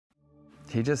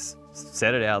he just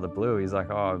said it out of the blue. He's like,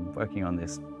 oh, I'm working on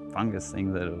this fungus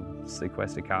thing that'll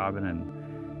sequester carbon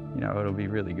and, you know, it'll be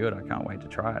really good. I can't wait to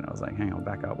try it. And I was like, hang on,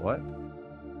 back up, what?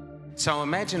 So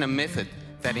imagine a method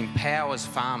that empowers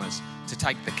farmers to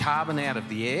take the carbon out of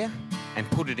the air and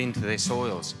put it into their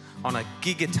soils on a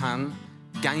gigaton,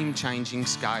 game-changing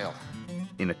scale.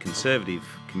 In a conservative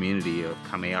community, I've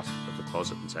come out of the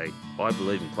closet and say, I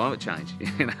believe in climate change,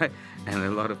 you know, and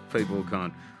a lot of people are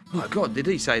going, oh God, did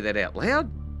he say that out loud?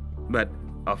 But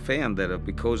I found that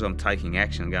because I'm taking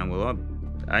action and going, well,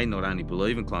 I not only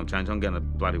believe in climate change, I'm going to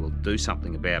bloody well do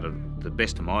something about it to the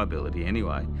best of my ability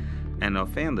anyway. And I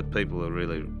found that people are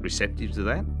really receptive to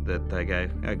that they go,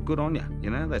 oh, good on you, you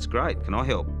know, that's great, can I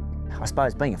help? I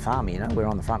suppose being a farmer, you know, we're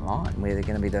on the front line. We're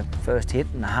going to be the first hit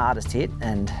and the hardest hit,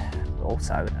 and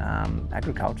also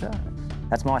agriculture.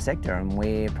 That's my sector, and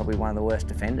we're probably one of the worst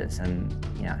offenders, and,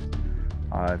 you know,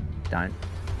 I don't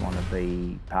want to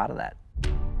be part of that.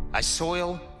 A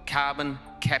soil carbon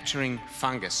capturing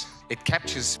fungus. It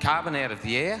captures carbon out of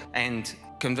the air and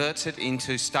converts it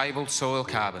into stable soil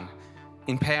carbon,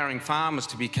 empowering farmers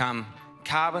to become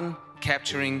carbon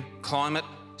capturing climate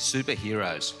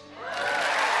superheroes.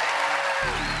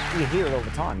 You hear it all the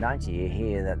time, don't you? You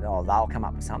hear that, oh, they'll come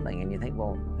up with something, and you think,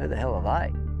 well, who the hell are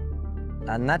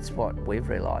they? And that's what we've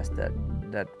realised, that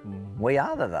we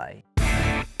are the they.